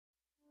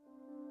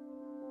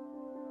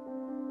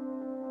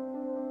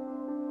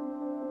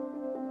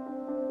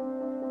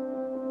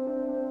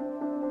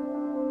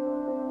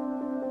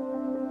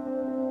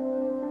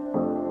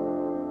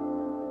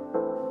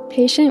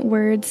Patient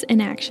Words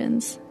and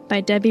Actions by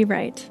Debbie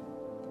Wright.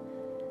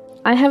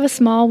 I have a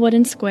small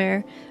wooden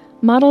square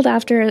modeled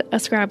after a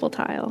Scrabble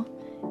tile,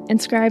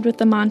 inscribed with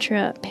the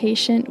mantra,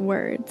 Patient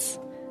Words.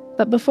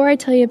 But before I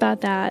tell you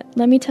about that,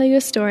 let me tell you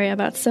a story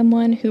about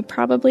someone who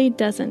probably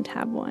doesn't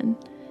have one.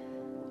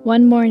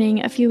 One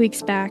morning, a few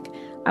weeks back,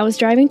 I was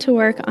driving to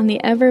work on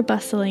the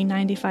ever-bustling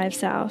 95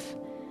 South.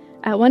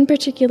 At one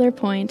particular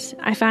point,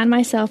 I found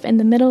myself in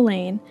the middle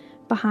lane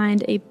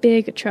behind a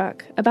big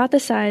truck, about the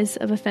size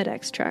of a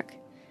FedEx truck.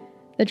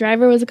 The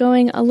driver was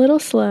going a little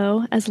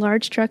slow, as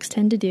large trucks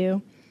tend to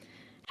do.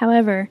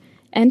 However,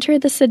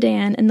 entered the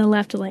sedan in the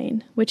left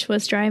lane, which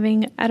was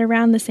driving at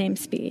around the same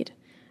speed.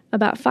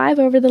 About 5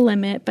 over the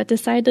limit, but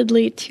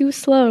decidedly too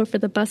slow for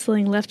the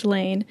bustling left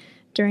lane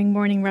during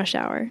morning rush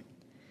hour.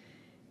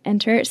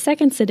 Enter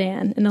second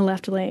sedan in the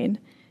left lane,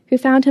 who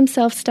found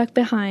himself stuck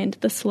behind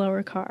the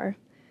slower car.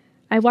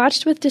 I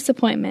watched with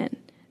disappointment,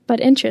 but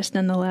interest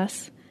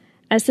nonetheless,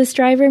 as this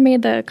driver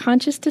made the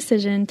conscious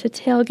decision to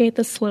tailgate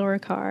the slower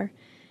car,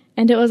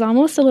 and it was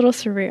almost a little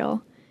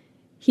surreal.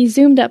 He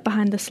zoomed up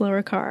behind the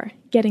slower car,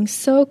 getting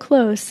so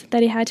close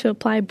that he had to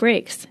apply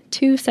brakes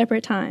 2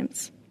 separate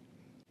times.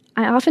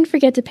 I often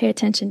forget to pay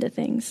attention to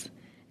things.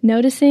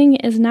 Noticing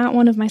is not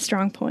one of my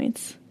strong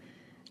points.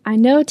 I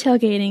know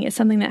tailgating is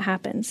something that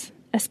happens,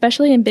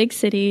 especially in big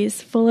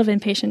cities full of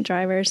impatient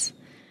drivers,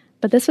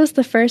 but this was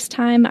the first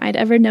time I'd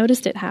ever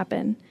noticed it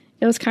happen.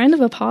 It was kind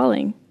of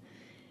appalling.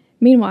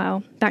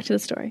 Meanwhile, back to the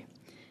story.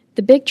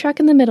 The big truck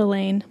in the middle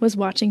lane was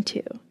watching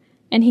too,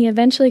 and he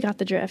eventually got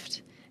the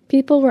drift.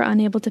 People were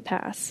unable to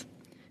pass.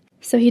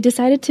 So he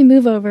decided to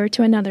move over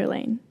to another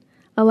lane,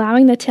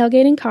 allowing the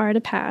tailgating car to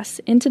pass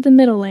into the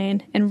middle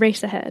lane and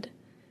race ahead.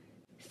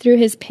 Through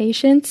his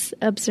patience,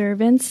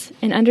 observance,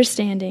 and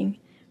understanding,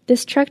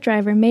 this truck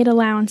driver made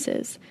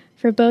allowances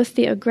for both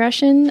the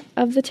aggression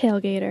of the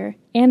tailgater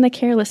and the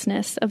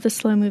carelessness of the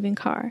slow-moving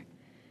car.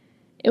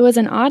 It was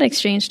an odd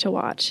exchange to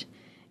watch.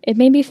 It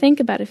made me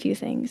think about a few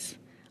things,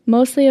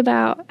 mostly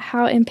about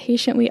how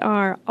impatient we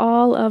are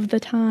all of the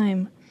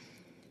time.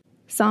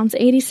 Psalms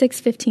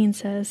 86:15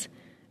 says,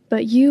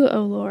 "But you,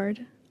 O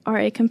Lord, are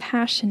a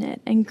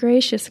compassionate and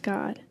gracious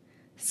God,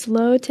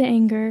 slow to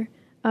anger,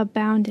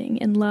 abounding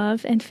in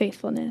love and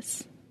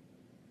faithfulness."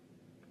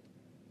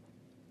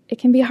 It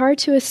can be hard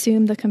to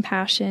assume the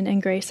compassion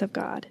and grace of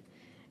God.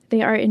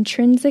 They are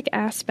intrinsic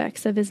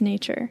aspects of His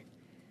nature.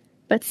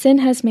 But sin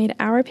has made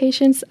our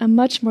patience a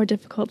much more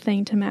difficult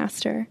thing to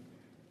master.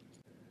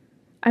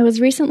 I was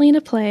recently in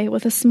a play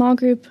with a small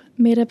group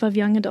made up of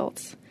young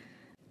adults.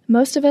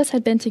 Most of us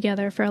had been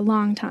together for a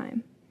long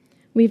time.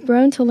 We've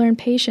grown to learn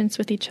patience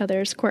with each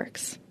other's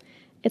quirks.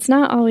 It's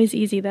not always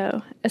easy,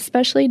 though,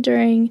 especially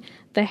during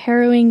the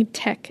harrowing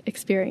tech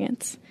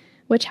experience,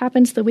 which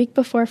happens the week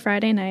before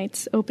Friday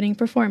night's opening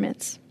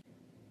performance.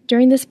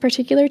 During this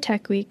particular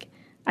tech week,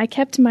 I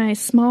kept my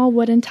small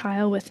wooden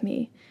tile with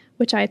me,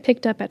 which I had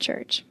picked up at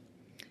church.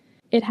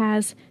 It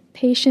has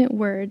Patient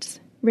Words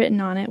written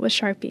on it with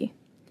Sharpie.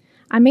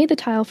 I made the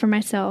tile for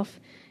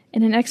myself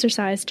in an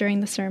exercise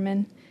during the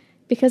sermon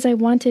because I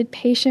wanted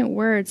patient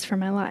words for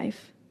my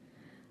life.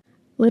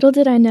 Little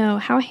did I know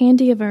how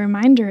handy of a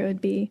reminder it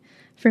would be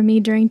for me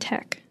during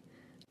tech.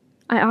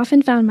 I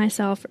often found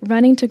myself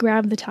running to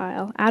grab the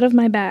tile out of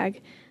my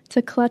bag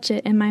to clutch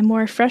it in my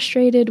more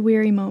frustrated,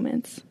 weary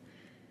moments.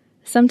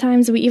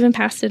 Sometimes we even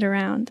passed it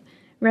around,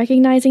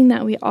 recognizing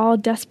that we all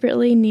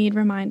desperately need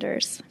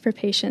reminders for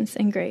patience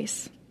and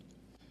grace.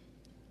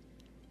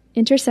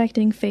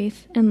 Intersecting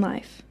faith and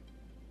life.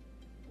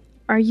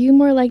 Are you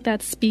more like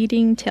that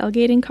speeding,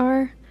 tailgating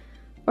car,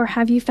 or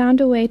have you found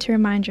a way to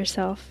remind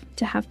yourself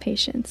to have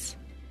patience?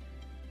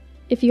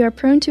 If you are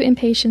prone to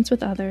impatience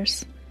with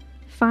others,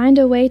 find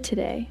a way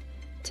today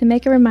to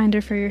make a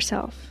reminder for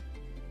yourself.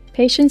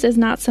 Patience is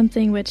not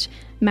something which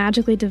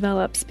magically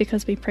develops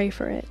because we pray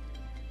for it.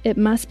 It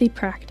must be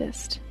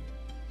practiced.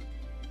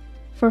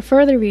 For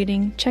further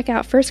reading, check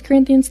out 1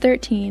 Corinthians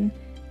 13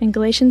 and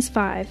Galatians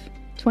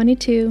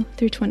 5:22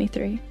 through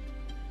 23.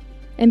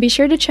 And be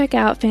sure to check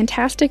out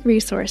fantastic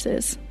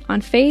resources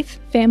on faith,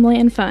 family,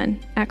 and fun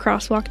at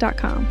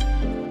crosswalk.com.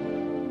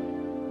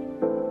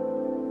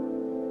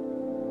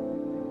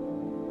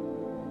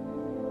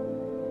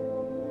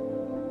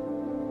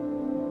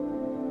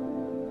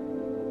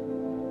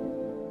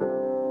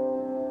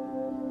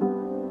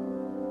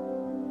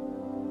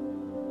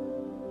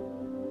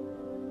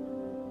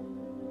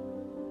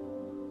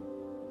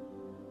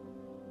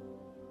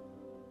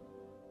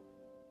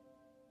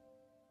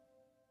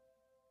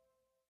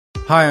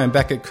 Hi, I'm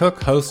Beckett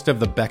Cook, host of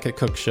The Beckett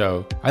Cook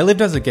Show. I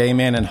lived as a gay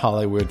man in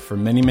Hollywood for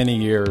many, many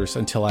years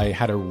until I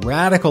had a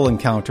radical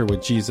encounter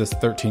with Jesus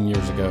 13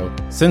 years ago.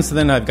 Since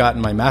then, I've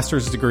gotten my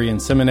master's degree in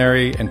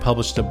seminary and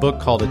published a book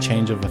called A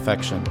Change of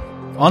Affection.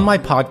 On my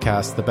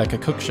podcast, The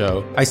Beckett Cook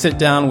Show, I sit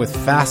down with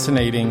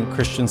fascinating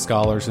Christian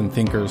scholars and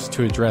thinkers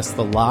to address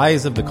the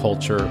lies of the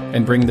culture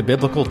and bring the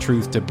biblical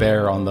truth to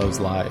bear on those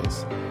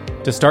lies.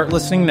 To start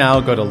listening now,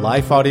 go to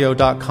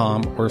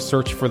lifeaudio.com or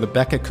search for The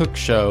Beckett Cook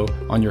Show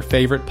on your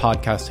favorite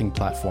podcasting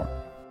platform.